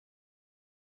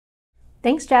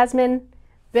Thanks, Jasmine.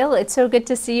 Bill, it's so good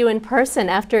to see you in person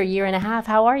after a year and a half.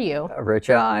 How are you?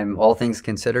 Richa, I'm all things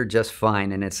considered just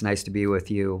fine, and it's nice to be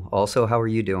with you. Also, how are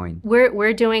you doing?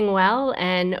 We're doing well,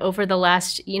 and over the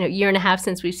last year and a half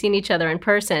since we've seen each other in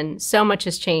person, so much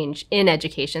has changed in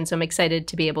education. So I'm excited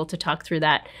to be able to talk through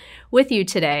that with you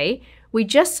today. We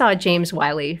just saw James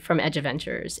Wiley from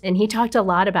EduVentures, and he talked a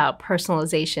lot about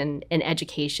personalization in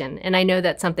education. And I know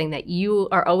that's something that you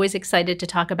are always excited to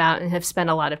talk about and have spent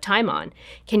a lot of time on.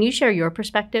 Can you share your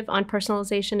perspective on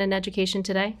personalization in education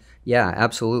today? Yeah,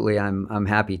 absolutely. I'm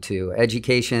happy to.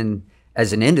 Education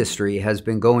as an industry has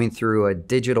been going through a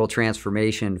digital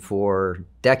transformation for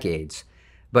decades.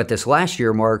 But this last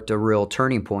year marked a real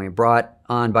turning point brought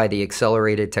on by the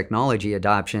accelerated technology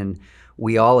adoption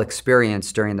we all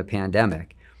experienced during the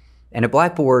pandemic. And at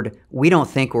Blackboard, we don't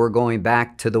think we're going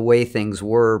back to the way things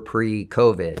were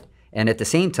pre-COVID. And at the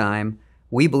same time,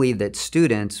 we believe that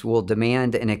students will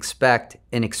demand and expect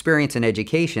an experience in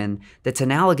education that's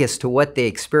analogous to what they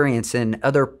experience in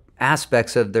other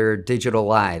aspects of their digital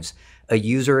lives, a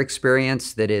user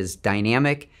experience that is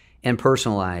dynamic and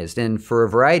personalized. And for a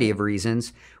variety of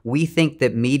reasons, we think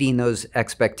that meeting those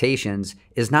expectations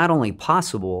is not only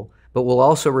possible, but will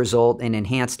also result in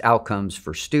enhanced outcomes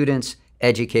for students,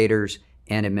 educators,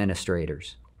 and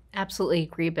administrators. Absolutely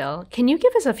agree, Bill. Can you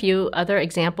give us a few other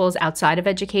examples outside of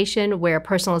education where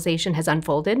personalization has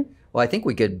unfolded? Well, I think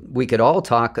we could all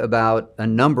talk about a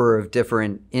number of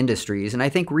different industries, and I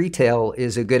think retail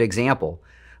is a good example.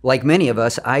 Like many of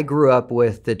us, I grew up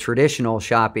with the traditional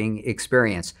shopping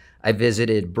experience. I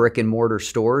visited brick and mortar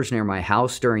stores near my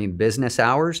house during business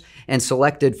hours and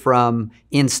selected from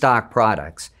in-stock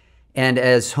products. And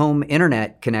as home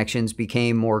internet connections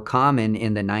became more common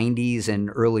in the 90s and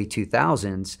early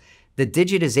 2000s, the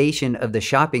digitization of the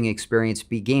shopping experience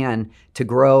began to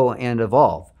grow and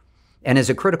evolve. And as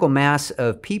a critical mass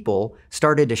of people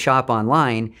started to shop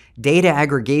online, data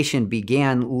aggregation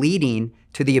began leading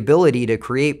to the ability to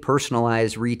create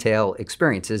personalized retail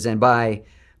experiences. And by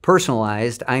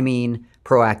personalized, I mean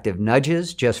proactive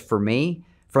nudges just for me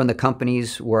from the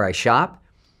companies where I shop.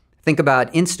 Think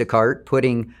about Instacart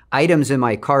putting items in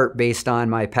my cart based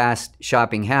on my past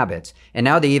shopping habits. And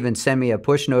now they even send me a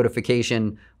push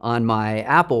notification on my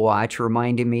Apple Watch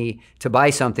reminding me to buy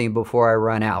something before I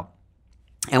run out.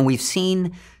 And we've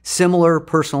seen similar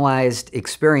personalized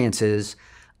experiences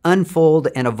unfold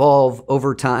and evolve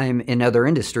over time in other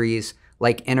industries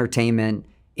like entertainment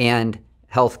and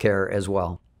healthcare as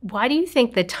well. Why do you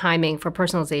think the timing for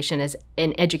personalization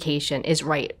in education is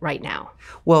right now?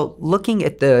 Well, looking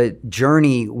at the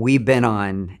journey we've been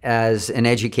on as an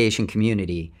education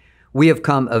community, we have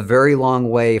come a very long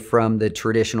way from the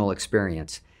traditional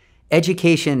experience.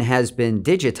 Education has been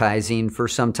digitizing for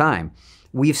some time.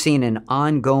 We've seen an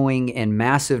ongoing and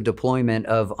massive deployment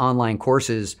of online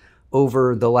courses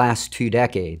over the last 2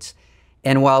 decades.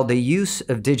 And while the use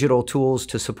of digital tools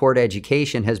to support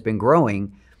education has been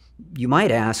growing, you might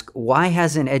ask, why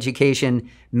hasn't education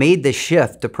made the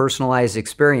shift to personalized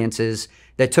experiences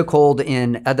that took hold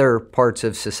in other parts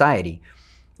of society?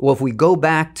 Well, if we go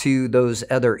back to those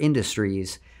other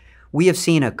industries, we have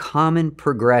seen a common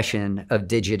progression of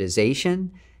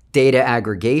digitization, data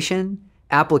aggregation,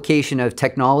 application of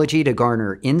technology to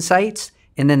garner insights,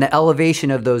 and then the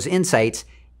elevation of those insights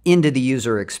into the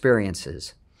user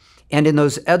experiences. And in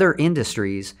those other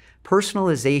industries,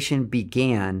 personalization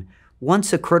began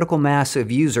once a critical mass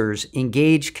of users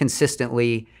engaged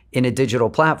consistently in a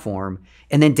digital platform,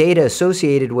 and then data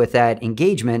associated with that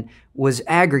engagement was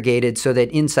aggregated so that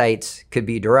insights could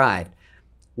be derived.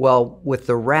 Well, with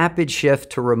the rapid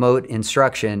shift to remote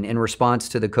instruction in response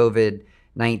to the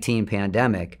COVID-19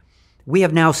 pandemic, we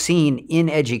have now seen in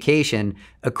education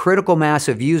a critical mass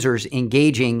of users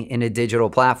engaging in a digital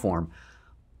platform.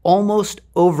 Almost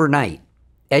overnight,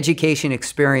 education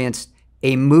experienced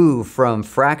a move from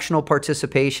fractional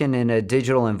participation in a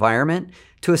digital environment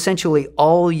to essentially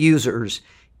all users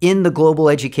in the global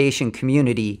education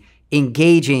community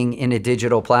engaging in a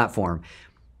digital platform.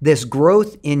 This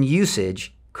growth in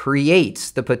usage creates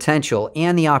the potential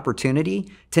and the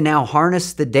opportunity to now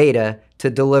harness the data to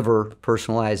deliver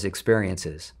personalized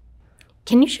experiences.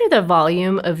 Can you share the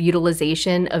volume of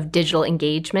utilization of digital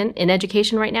engagement in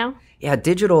education right now? Yeah,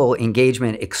 digital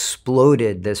engagement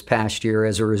exploded this past year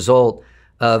as a result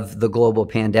of the global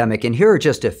pandemic. And here are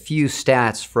just a few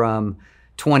stats from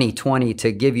 2020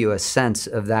 to give you a sense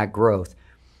of that growth.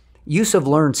 Use of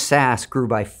Learn SaaS grew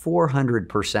by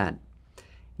 400%.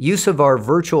 Use of our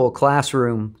virtual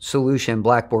classroom solution,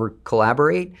 Blackboard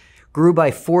Collaborate, grew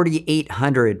by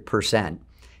 4,800%.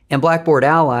 And Blackboard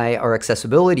Ally, our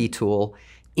accessibility tool,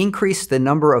 increased the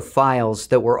number of files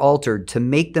that were altered to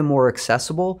make them more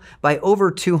accessible by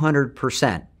over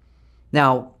 200%.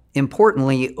 Now,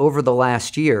 importantly, over the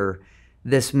last year,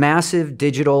 this massive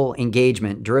digital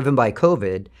engagement driven by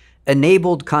COVID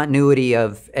enabled continuity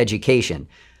of education.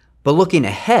 But looking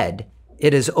ahead,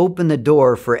 it has opened the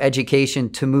door for education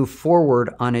to move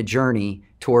forward on a journey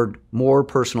toward more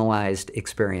personalized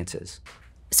experiences.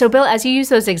 So Bill, as you use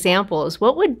those examples,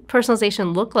 what would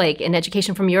personalization look like in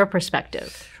education from your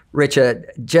perspective? Richa,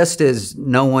 just as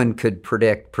no one could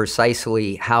predict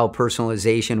precisely how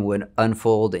personalization would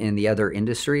unfold in the other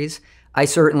industries, I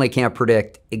certainly can't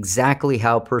predict exactly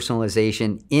how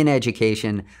personalization in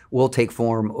education will take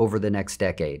form over the next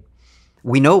decade.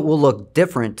 We know it will look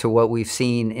different to what we've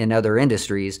seen in other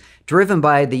industries, driven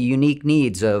by the unique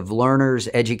needs of learners,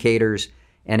 educators,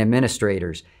 and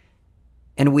administrators.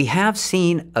 And we have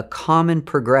seen a common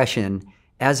progression,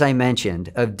 as I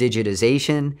mentioned, of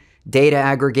digitization, data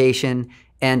aggregation,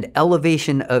 and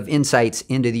elevation of insights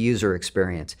into the user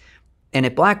experience. And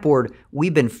at Blackboard,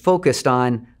 we've been focused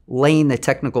on laying the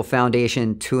technical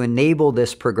foundation to enable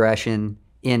this progression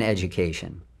in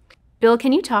education. Bill,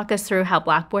 can you talk us through how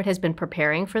Blackboard has been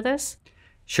preparing for this?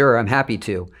 Sure, I'm happy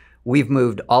to. We've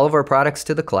moved all of our products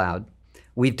to the cloud.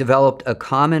 We've developed a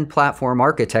common platform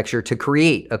architecture to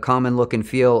create a common look and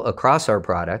feel across our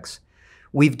products.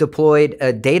 We've deployed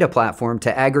a data platform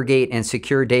to aggregate and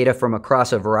secure data from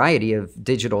across a variety of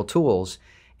digital tools.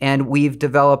 And we've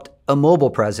developed a mobile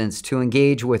presence to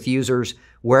engage with users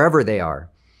wherever they are.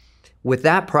 With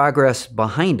that progress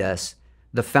behind us,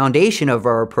 the foundation of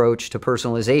our approach to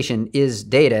personalization is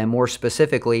data, and more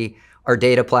specifically, our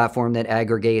data platform that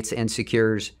aggregates and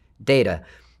secures data.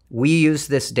 We use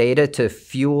this data to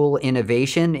fuel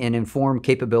innovation and inform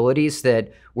capabilities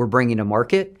that we're bringing to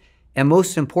market. And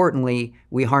most importantly,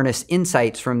 we harness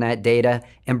insights from that data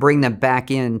and bring them back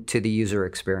into the user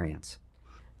experience.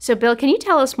 So Bill, can you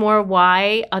tell us more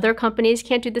why other companies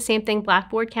can't do the same thing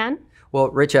Blackboard can? Well,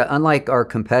 Richa, unlike our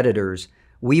competitors,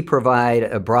 we provide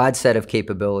a broad set of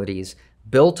capabilities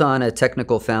built on a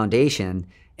technical foundation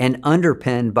and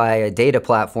underpinned by a data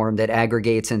platform that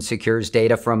aggregates and secures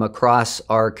data from across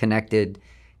our connected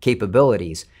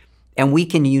capabilities. And we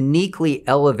can uniquely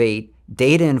elevate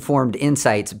data-informed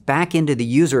insights back into the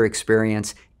user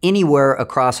experience anywhere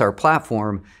across our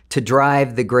platform to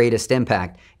drive the greatest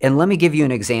impact. And let me give you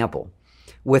an example.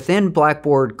 Within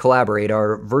Blackboard Collaborate,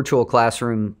 our virtual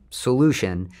classroom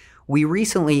solution, we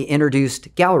recently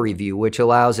introduced Gallery View, which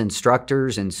allows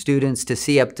instructors and students to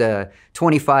see up to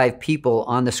 25 people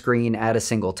on the screen at a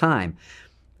single time.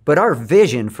 But our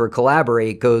vision for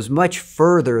Collaborate goes much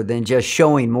further than just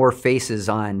showing more faces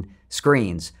on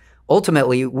screens.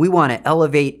 Ultimately, we want to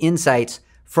elevate insights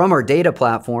from our data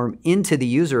platform into the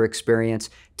user experience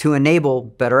to enable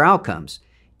better outcomes.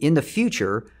 In the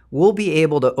future, we'll be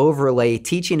able to overlay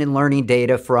teaching and learning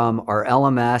data from our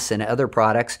LMS and other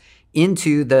products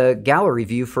into the gallery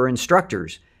view for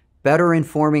instructors, better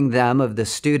informing them of the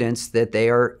students that they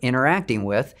are interacting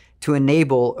with to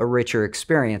enable a richer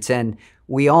experience. And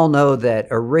we all know that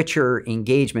a richer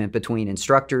engagement between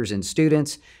instructors and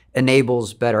students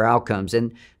enables better outcomes.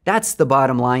 And that's the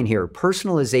bottom line here.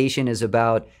 Personalization is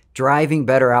about driving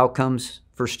better outcomes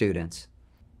for students.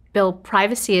 Bill,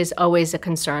 privacy is always a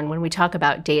concern when we talk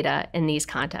about data in these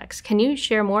contexts. Can you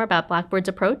share more about Blackboard's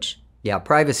approach? Yeah,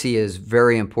 privacy is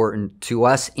very important to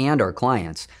us and our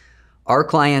clients. Our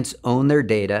clients own their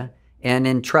data and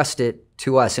entrust it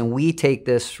to us, and we take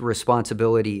this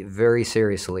responsibility very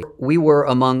seriously. We were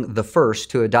among the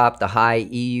first to adopt the high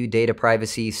EU data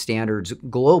privacy standards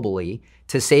globally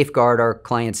to safeguard our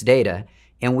clients' data,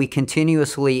 and we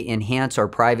continuously enhance our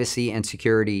privacy and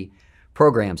security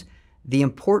programs. The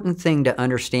important thing to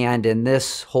understand in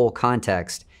this whole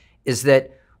context is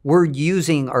that we're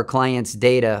using our clients'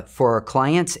 data for our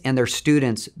clients and their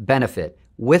students' benefit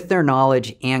with their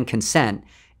knowledge and consent,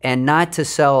 and not to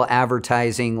sell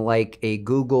advertising like a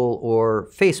Google or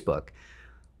Facebook.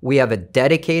 We have a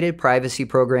dedicated privacy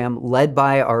program led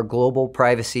by our global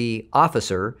privacy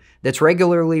officer that's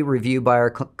regularly reviewed by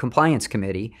our compliance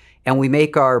committee, and we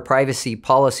make our privacy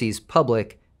policies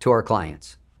public to our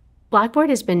clients. Blackboard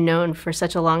has been known for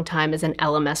such a long time as an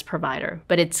LMS provider,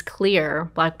 but it's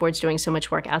clear Blackboard's doing so much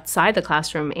work outside the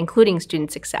classroom, including student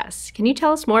success. Can you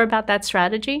tell us more about that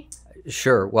strategy?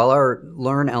 Sure. While our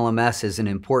Learn LMS is an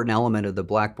important element of the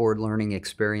Blackboard learning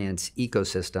experience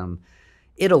ecosystem,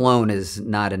 it alone is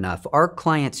not enough. Our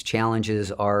clients' challenges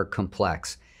are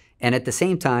complex, and at the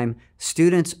same time,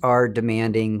 students are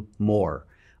demanding more.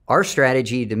 Our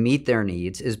strategy to meet their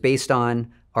needs is based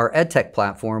on our EdTech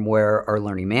platform, where our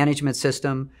learning management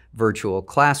system, virtual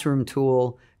classroom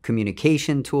tool,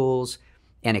 communication tools,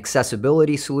 and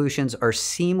accessibility solutions are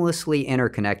seamlessly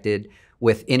interconnected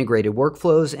with integrated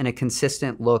workflows and a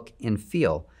consistent look and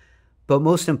feel. But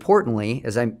most importantly,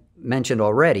 as I mentioned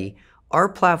already, our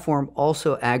platform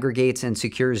also aggregates and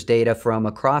secures data from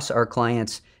across our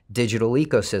clients' digital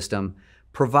ecosystem,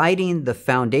 providing the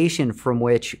foundation from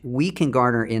which we can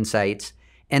garner insights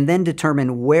and then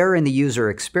determine where in the user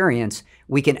experience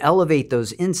we can elevate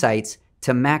those insights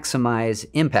to maximize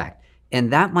impact.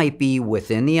 And that might be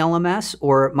within the LMS,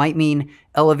 or it might mean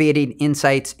elevating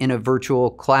insights in a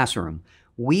virtual classroom.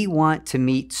 We want to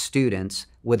meet students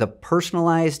with a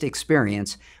personalized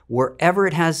experience wherever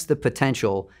it has the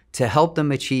potential to help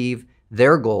them achieve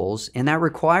their goals, and that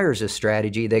requires a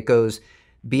strategy that goes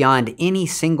beyond any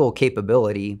single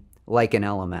capability like an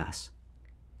LMS.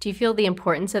 Do you feel the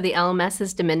importance of the LMS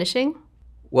is diminishing?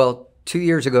 Well, 2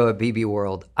 years ago at BB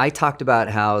World, I talked about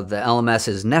how the LMS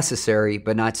is necessary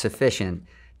but not sufficient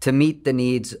to meet the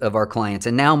needs of our clients,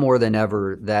 and now more than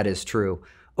ever, that is true.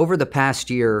 Over the past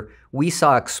year, we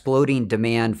saw exploding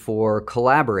demand for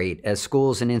Collaborate as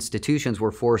schools and institutions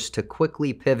were forced to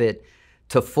quickly pivot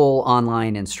to full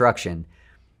online instruction.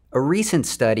 A recent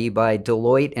study by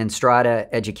Deloitte and Strata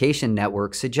Education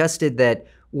Network suggested that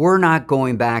we're not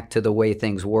going back to the way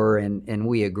things were, and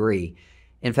we agree.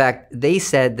 In fact, they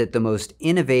said that the most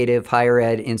innovative higher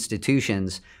ed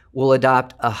institutions will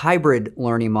adopt a hybrid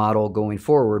learning model going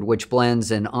forward, which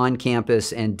blends an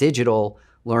on-campus and digital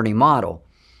learning model.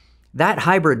 That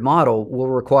hybrid model will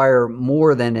require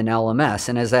more than an LMS,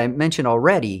 and as I mentioned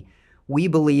already, we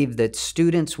believe that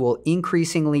students will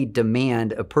increasingly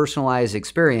demand a personalized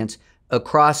experience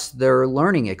across their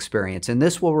learning experience, and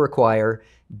this will require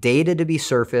data to be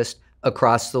surfaced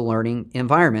across the learning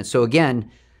environment. So again,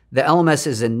 the LMS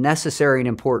is a necessary and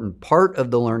important part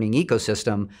of the learning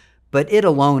ecosystem, but it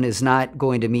alone is not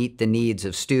going to meet the needs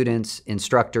of students,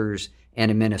 instructors,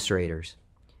 and administrators.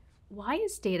 Why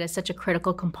is data such a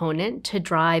critical component to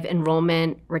drive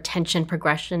enrollment, retention,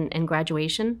 progression, and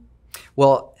graduation?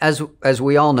 Well, as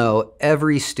we all know,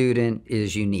 every student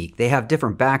is unique. They have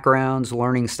different backgrounds,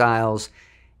 learning styles,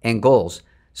 and goals.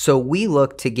 So we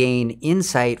look to gain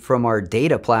insight from our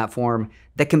data platform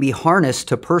that can be harnessed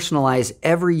to personalize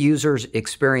every user's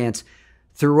experience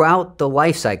throughout the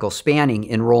life cycle, spanning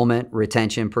enrollment,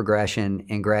 retention, progression,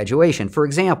 and graduation. For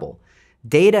example,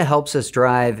 data helps us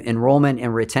drive enrollment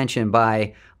and retention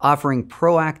by offering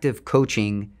proactive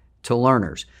coaching to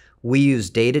learners. We use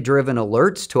data-driven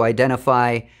alerts to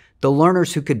identify the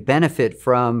learners who could benefit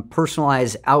from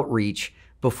personalized outreach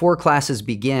before classes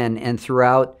begin and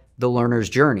throughout the learner's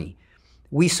journey.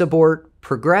 We support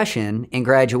progression and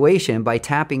graduation by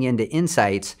tapping into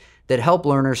insights that help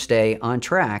learners stay on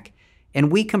track.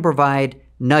 And we can provide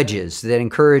nudges that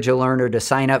encourage a learner to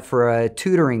sign up for a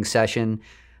tutoring session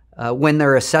when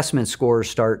their assessment scores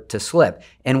start to slip.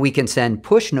 And we can send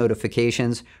push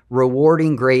notifications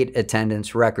rewarding great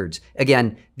attendance records.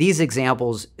 Again, these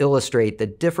examples illustrate the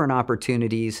different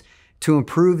opportunities to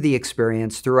improve the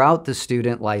experience throughout the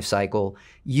student life cycle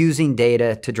using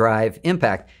data to drive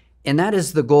impact. And that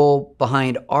is the goal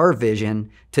behind our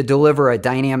vision to deliver a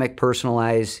dynamic,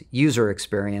 personalized user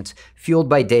experience fueled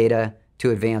by data to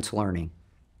advance learning.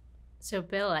 So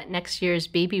Bill, at next year's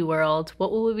BB World, what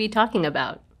will we be talking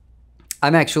about?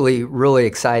 I'm actually really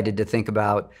excited to think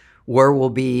about where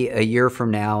we'll be a year from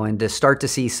now and to start to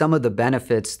see some of the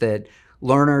benefits that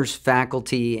learners,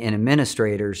 faculty, and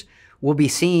administrators will be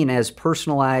seeing as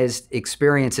personalized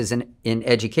experiences in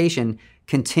education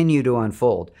continue to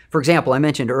unfold. For example, I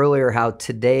mentioned earlier how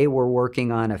today we're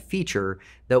working on a feature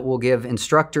that will give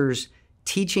instructors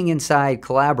teaching inside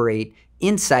Collaborate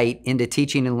insight into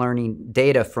teaching and learning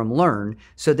data from Learn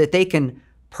so that they can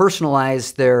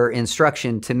personalize their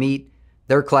instruction to meet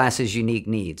their class's unique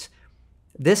needs.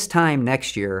 This time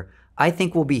next year, I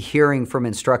think we'll be hearing from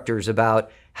instructors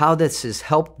about how this has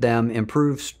helped them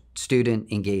improve student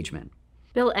engagement.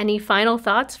 Bill, any final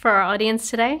thoughts for our audience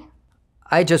today?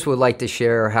 I just would like to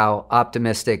share how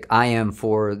optimistic I am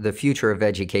for the future of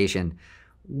education.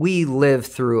 We lived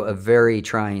through a very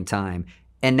trying time,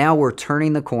 and now we're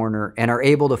turning the corner and are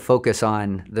able to focus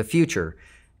on the future.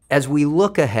 As we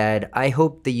look ahead, I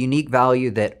hope the unique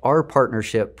value that our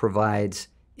partnership provides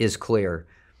is clear.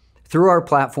 Through our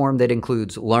platform that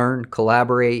includes Learn,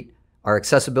 Collaborate, our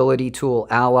accessibility tool,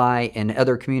 Ally, and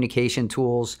other communication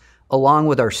tools, along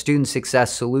with our student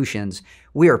success solutions,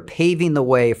 we are paving the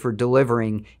way for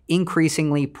delivering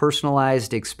increasingly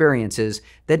personalized experiences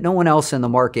that no one else in the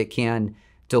market can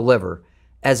deliver.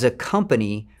 As a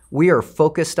company, we are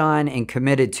focused on and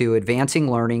committed to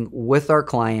advancing learning with our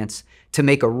clients to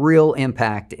make a real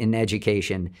impact in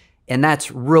education, and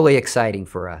that's really exciting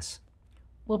for us.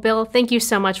 Well, Bill, thank you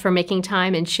so much for making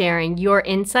time and sharing your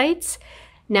insights.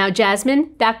 Now,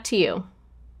 Jasmine, back to you.